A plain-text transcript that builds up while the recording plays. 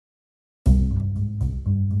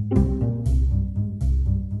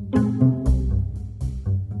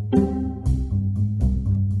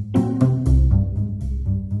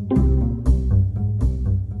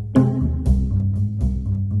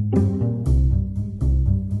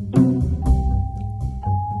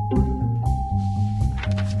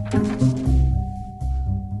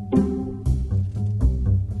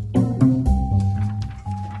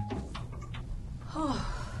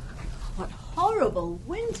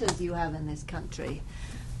winters you have in this country.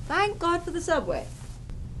 Thank God for the subway.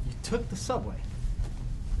 You took the subway?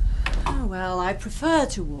 Oh, well, I prefer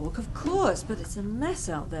to walk, of course, but it's a mess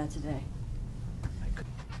out there today.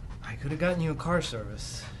 I could have gotten you a car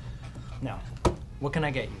service. Now, what can I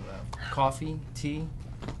get you? Coffee? Tea?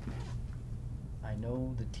 I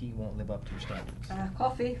know the tea won't live up to your standards.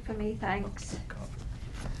 Coffee for me, thanks. Coffee.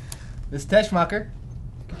 Miss Teschmacher,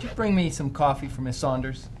 could you bring me some coffee for Miss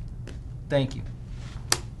Saunders? Thank you.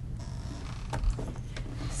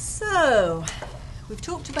 So, we've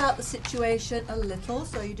talked about the situation a little,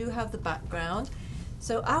 so you do have the background.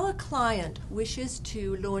 So our client wishes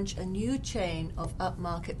to launch a new chain of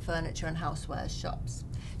upmarket furniture and housewares shops,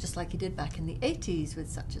 just like he did back in the 80s with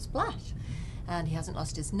such a splash. And he hasn't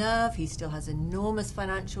lost his nerve, he still has enormous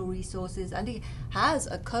financial resources, and he has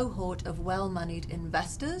a cohort of well-moneyed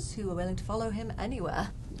investors who are willing to follow him anywhere,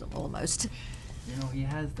 almost. You know, he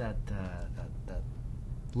has that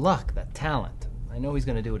luck, that talent. I know he's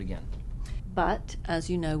going to do it again. But, as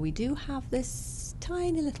you know, we do have this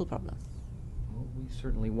tiny little problem. Well, we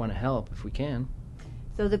certainly want to help if we can.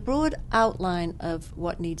 So the broad outline of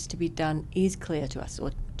what needs to be done is clear to us,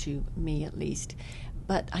 or to me at least.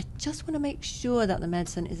 But I just want to make sure that the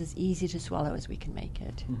medicine is as easy to swallow as we can make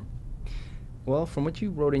it. Well, from what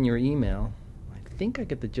you wrote in your email, I think I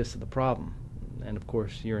get the gist of the problem. And, of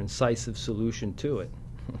course, your incisive solution to it.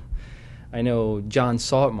 I know John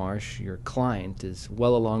Saltmarsh, your client, is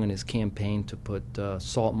well along in his campaign to put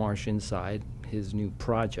Saltmarsh Inside, his new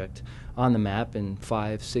project, on the map in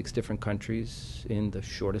 5-6 different countries in the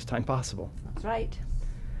shortest time possible. That's right.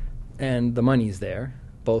 And the money's there,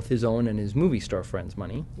 both his own and his movie star friends'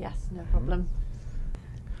 money. Yes, no problem.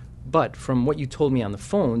 But from what you told me on the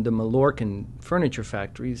phone, the Mallorcan furniture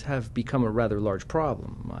factories have become a rather large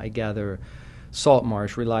problem. I gather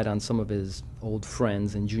Saltmarsh relied on some of his old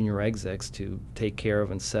friends and junior execs to take care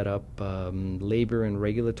of and set up labor and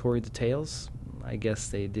regulatory details. I guess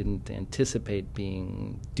they didn't anticipate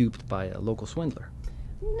being duped by a local swindler.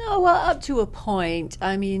 No, well, up to a point.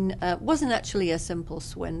 I mean, it wasn't actually a simple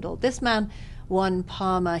swindle. This man, Juan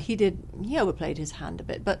Palmer, he overplayed his hand a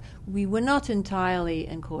bit, but we were not entirely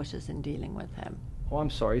incautious in dealing with him. Oh, I'm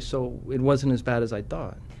sorry, so it wasn't as bad as I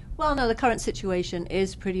thought. Well, no, the current situation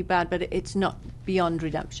is pretty bad, but it's not beyond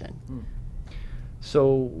redemption. So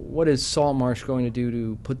what is Saltmarsh going to do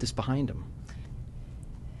to put this behind him?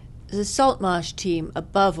 The Saltmarsh team,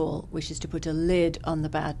 above all, wishes to put a lid on the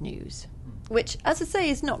bad news, which, as I say,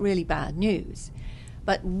 is not really bad news.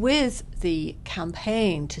 But with the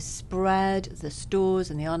campaign to spread the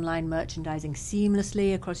stores and the online merchandising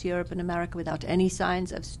seamlessly across Europe and America without any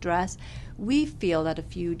signs of stress, we feel that a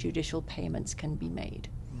few judicial payments can be made.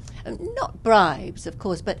 Not bribes, of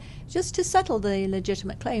course, but just to settle the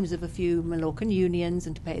legitimate claims of a few Mallorcan unions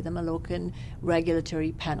and to pay the Mallorcan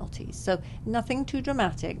regulatory penalties. So nothing too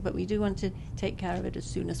dramatic, but we do want to take care of it as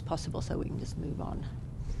soon as possible so we can just move on.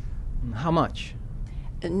 How much?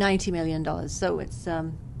 $90 million, so it's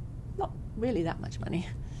not really that much money.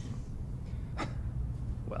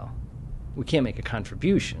 Well, we can't make a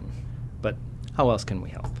contribution, but how else can we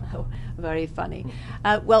help? Oh, very funny.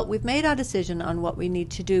 Well, we've made our decision on what we need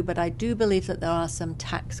to do, but I do believe that there are some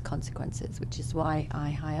tax consequences, which is why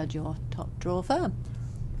I hired your top drawer firm.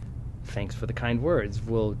 Thanks for the kind words.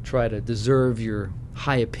 We'll try to deserve your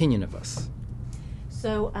high opinion of us.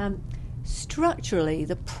 So, structurally,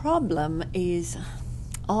 the problem is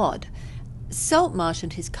odd. Saltmarsh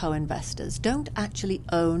and his co-investors don't actually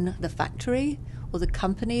own the factory or the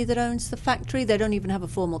company that owns the factory. They don't even have a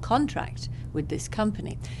formal contract with this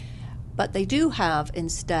company. But they do have,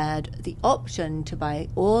 instead, the option to buy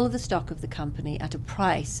all of the stock of the company at a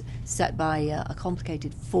price set by a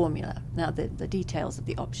complicated formula. Now, the details of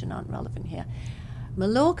the option aren't relevant here.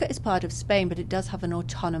 Mallorca is part of Spain, but it does have an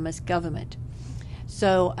autonomous government.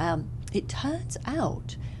 So it turns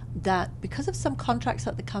out that because of some contracts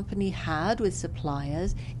that the company had with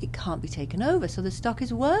suppliers, it can't be taken over, so the stock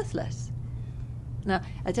is worthless. Now,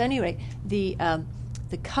 at any rate, the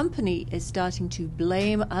company is starting to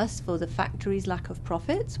blame us for the factory's lack of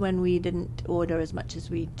profits when we didn't order as much as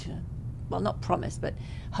we'd, well, not promised, but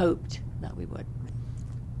hoped that we would.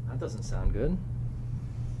 That doesn't sound good.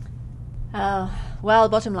 Well,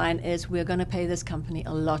 bottom line is we're going to pay this company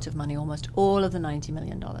a lot of money, almost all of the $90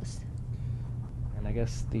 million. And I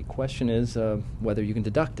guess the question is whether you can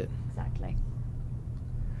deduct it. Exactly.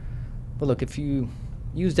 Well, look, if you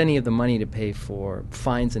used any of the money to pay for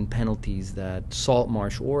fines and penalties that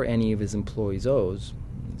Saltmarsh or any of his employees owes,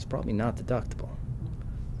 it's probably not deductible.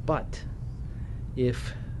 But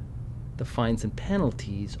if the fines and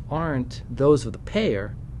penalties aren't those of the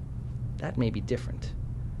payer, that may be different.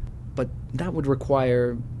 But that would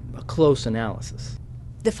require a close analysis?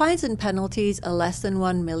 The fines and penalties are less than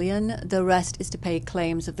 $1 million. The rest is to pay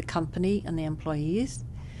claims of the company and the employees.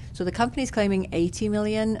 So the company is claiming $80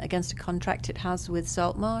 million against a contract it has with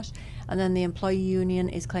Saltmarsh, and then the employee union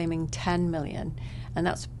is claiming $10 million, and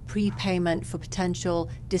that's prepayment for potential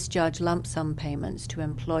discharge lump sum payments to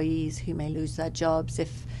employees who may lose their jobs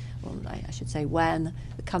if, well, I should say when,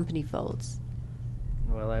 the company folds.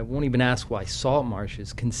 Well, I won't even ask why Saltmarsh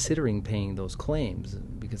is considering paying those claims,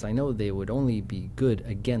 because I know they would only be good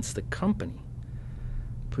against the company.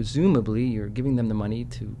 Presumably, you're giving them the money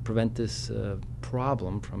to prevent this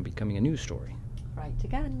problem from becoming a news story. Right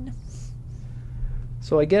again.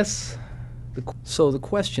 So I guess, the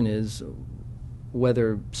question is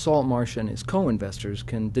whether Saltmarsh and his co-investors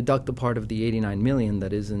can deduct the part of the $89 million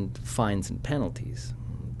that isn't fines and penalties.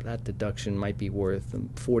 That deduction might be worth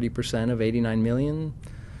 40% of $89 million,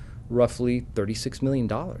 roughly $36 million.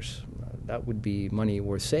 That would be money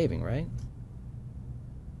worth saving, right?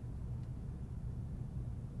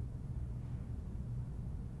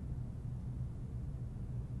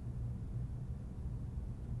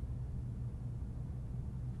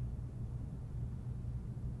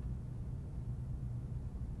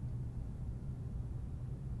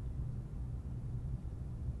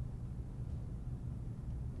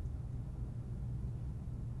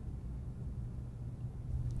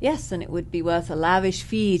 Yes, and it would be worth a lavish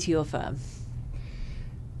fee to your firm.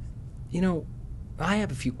 You know, I have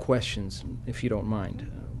a few questions, if you don't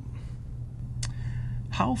mind.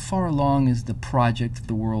 How far along is the project of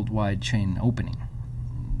the worldwide chain opening?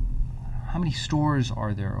 How many stores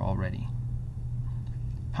are there already?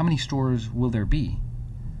 How many stores will there be?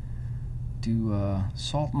 Do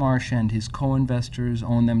Saltmarsh and his co-investors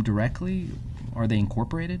own them directly? Are they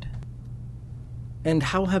incorporated? And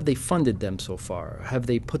how have they funded them so far? Have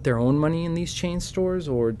they put their own money in these chain stores,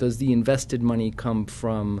 or does the invested money come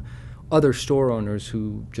from other store owners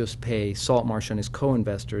who just pay Saltmarsh and his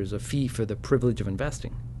co-investors a fee for the privilege of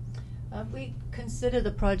investing? We consider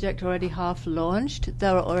the project already half launched.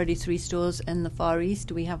 There are already 3 stores in the Far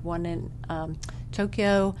East. We have one in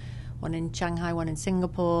Tokyo, one in Shanghai, one in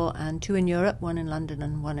Singapore, and 2 in Europe, one in London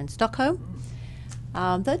and one in Stockholm.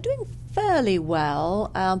 They're doing fairly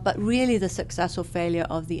well, but really the success or failure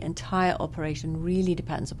of the entire operation really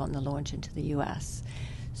depends upon the launch into the US.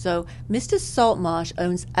 So Mr. Saltmarsh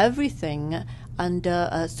owns everything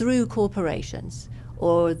through corporations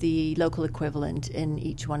or the local equivalent in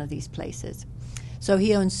each one of these places. So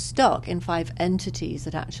he owns stock in 5 entities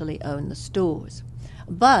that actually own the stores.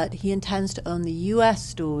 But he intends to own the US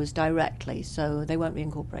stores directly, so they won't be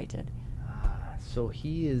incorporated. So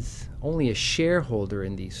he is only a shareholder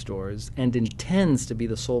in these stores and intends to be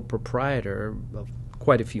the sole proprietor of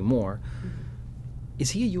quite a few more. Mm-hmm. Is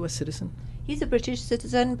he a U.S. citizen? He's a British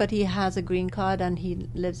citizen, but he has a green card and he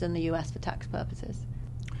lives in the U.S. for tax purposes.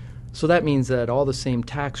 So that means that all the same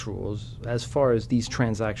tax rules, as far as these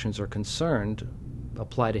transactions are concerned,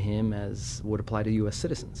 apply to him as would apply to U.S.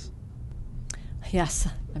 citizens. Yes,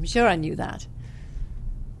 I'm sure I knew that.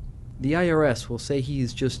 The IRS will say he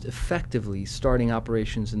is just effectively starting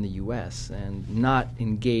operations in the U.S. and not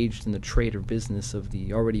engaged in the trade or business of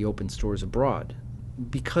the already open stores abroad,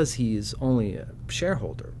 because he is only a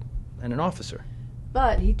shareholder and an officer.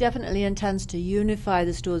 But he definitely intends to unify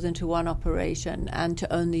the stores into one operation and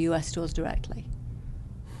to own the U.S. stores directly.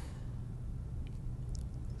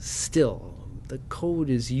 Still, the code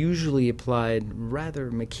is usually applied rather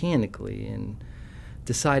mechanically in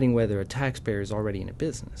deciding whether a taxpayer is already in a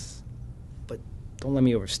business. But don't let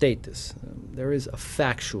me overstate this. There is a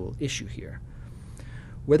factual issue here.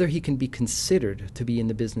 Whether he can be considered to be in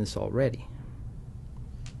the business already.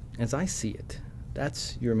 As I see it,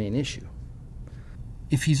 that's your main issue.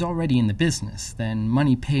 If he's already in the business, then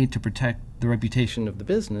money paid to protect the reputation of the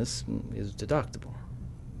business is deductible.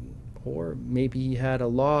 Or maybe he had a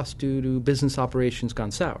loss due to business operations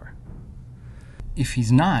gone sour. If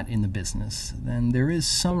he's not in the business, then there is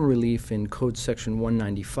some relief in Code Section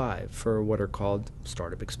 195 for what are called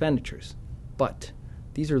startup expenditures. But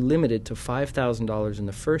these are limited to $5,000 in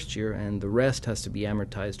the first year, and the rest has to be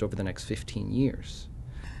amortized over the next 15 years.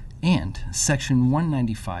 And Section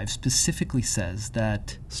 195 specifically says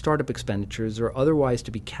that startup expenditures are otherwise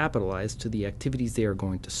to be capitalized to the activities they are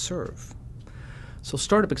going to serve. So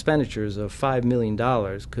startup expenditures of $5 million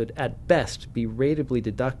could at best be ratably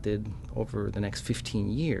deducted over the next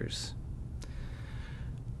 15 years.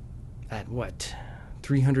 At what,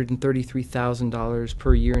 $333,000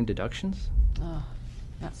 per year in deductions? Oh,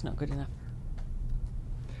 that's not good enough.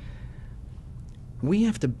 We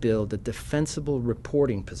have to build a defensible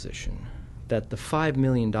reporting position that the $5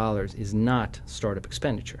 million is not startup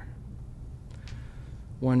expenditure.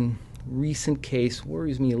 One recent case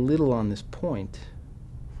worries me a little on this point.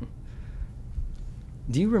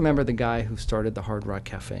 Do you remember the guy who started the Hard Rock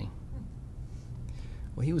Cafe?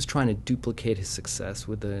 Well, he was trying to duplicate his success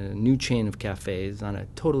with a new chain of cafes on a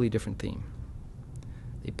totally different theme.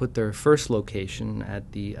 They put their first location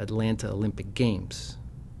at the Atlanta Olympic Games.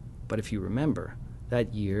 But if you remember,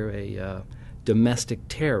 that year a domestic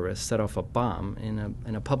terrorist set off a bomb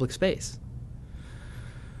in a public space.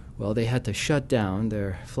 Well, they had to shut down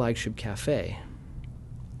their flagship cafe.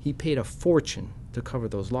 He paid a fortune to cover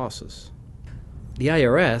those losses. The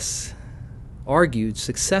IRS argued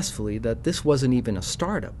successfully that this wasn't even a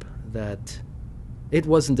startup, that it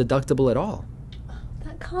wasn't deductible at all.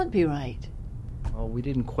 That can't be right. Well, we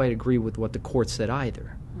didn't quite agree with what the court said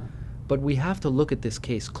either. But we have to look at this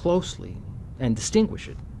case closely and distinguish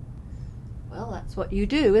it. Well, that's what you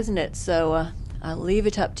do, isn't it? So I'll leave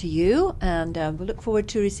it up to you, and we'll look forward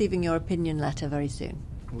to receiving your opinion letter very soon.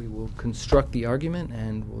 We will construct the argument,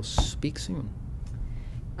 and we'll speak soon.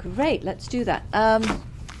 Great, let's do that.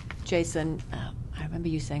 Jason, I remember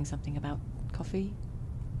you saying something about coffee.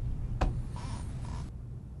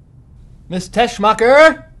 Miss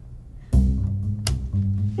Teschmacher?